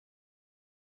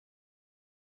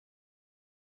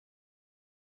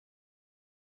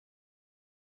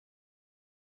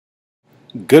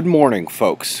Good morning,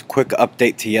 folks. Quick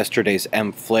update to yesterday's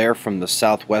M flare from the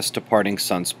southwest departing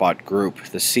sunspot group.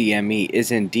 The CME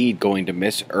is indeed going to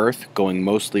miss Earth, going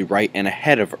mostly right and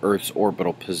ahead of Earth's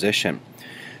orbital position.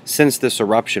 Since this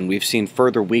eruption, we've seen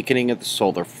further weakening of the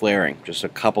solar flaring, just a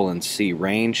couple in C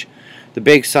range. The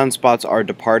big sunspots are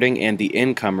departing and the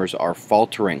incomers are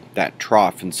faltering. That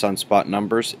trough in sunspot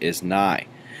numbers is nigh.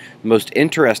 The most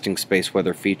interesting space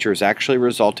weather feature is actually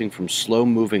resulting from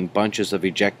slow-moving bunches of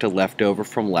ejecta left over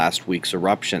from last week's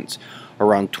eruptions.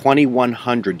 Around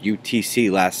 2100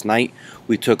 UTC last night,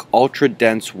 we took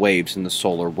ultra-dense waves in the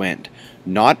solar wind.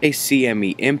 Not a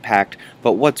CME impact,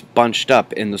 but what's bunched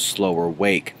up in the slower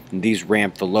wake. And these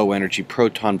ramped the low-energy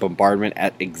proton bombardment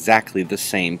at exactly the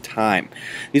same time.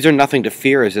 These are nothing to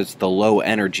fear as it's the low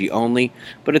energy only,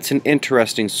 but it's an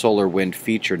interesting solar wind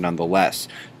feature nonetheless.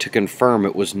 To confirm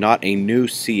it was not a new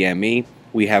CME,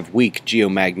 we have weak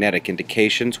geomagnetic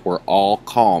indications. We're all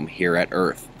calm here at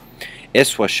Earth.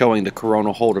 ISWA showing the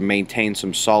coronal hole to maintain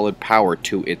some solid power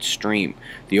to its stream.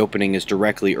 The opening is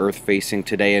directly Earth-facing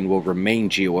today and will remain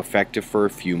geo-effective for a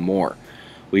few more.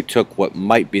 We took what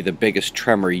might be the biggest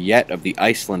tremor yet of the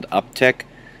Iceland uptick.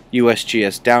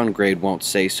 USGS downgrade won't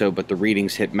say so, but the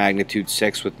readings hit magnitude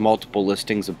 6 with multiple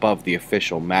listings above the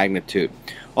official magnitude.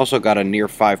 Also got a near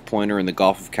 5-pointer in the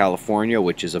Gulf of California,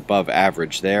 which is above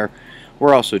average there.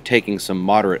 We're also taking some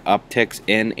moderate upticks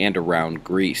in and around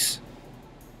Greece.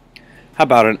 How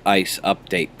about an ice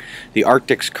update? The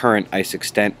Arctic's current ice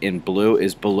extent in blue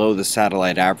is below the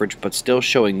satellite average, but still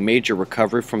showing major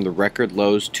recovery from the record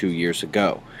lows 2 years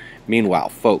ago. Meanwhile,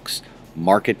 folks,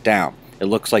 mark it down. It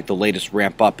looks like the latest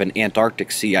ramp up in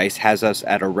Antarctic sea ice has us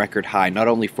at a record high not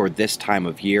only for this time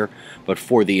of year, but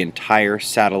for the entire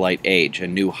satellite age, a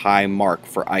new high mark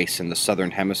for ice in the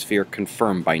southern hemisphere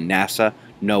confirmed by NASA,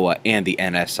 NOAA, and the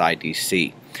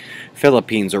NSIDC.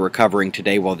 Philippines are recovering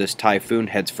today while this typhoon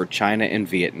heads for China and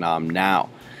Vietnam now.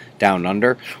 Down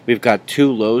under, we've got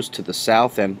two lows to the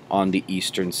south and on the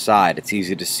eastern side. It's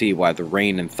easy to see why the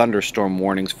rain and thunderstorm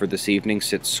warnings for this evening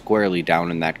sit squarely down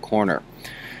in that corner.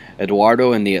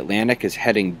 Eduardo in the Atlantic is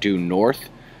heading due north.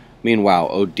 Meanwhile,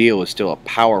 Odile is still a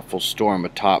powerful storm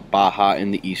atop Baja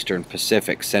in the eastern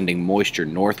Pacific, sending moisture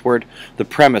northward, the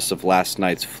premise of last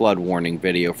night's flood warning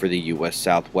video for the U.S.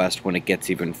 Southwest when it gets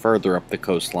even further up the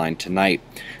coastline tonight.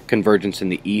 Convergence in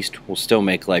the east will still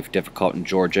make life difficult in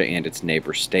Georgia and its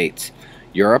neighbor states.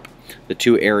 Europe, the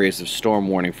two areas of storm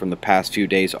warning from the past few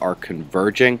days are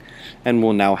converging and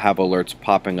will now have alerts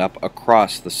popping up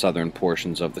across the southern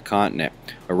portions of the continent.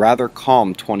 A rather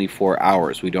calm 24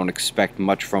 hours. We don't expect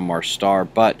much from our star,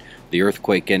 but the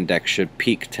earthquake index should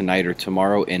peak tonight or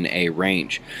tomorrow in A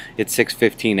range. It's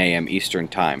 6:15 a.m. Eastern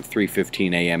Time,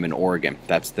 3:15 a.m. in Oregon.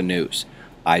 That's the news.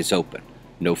 Eyes open.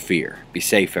 No fear. Be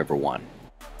safe, everyone.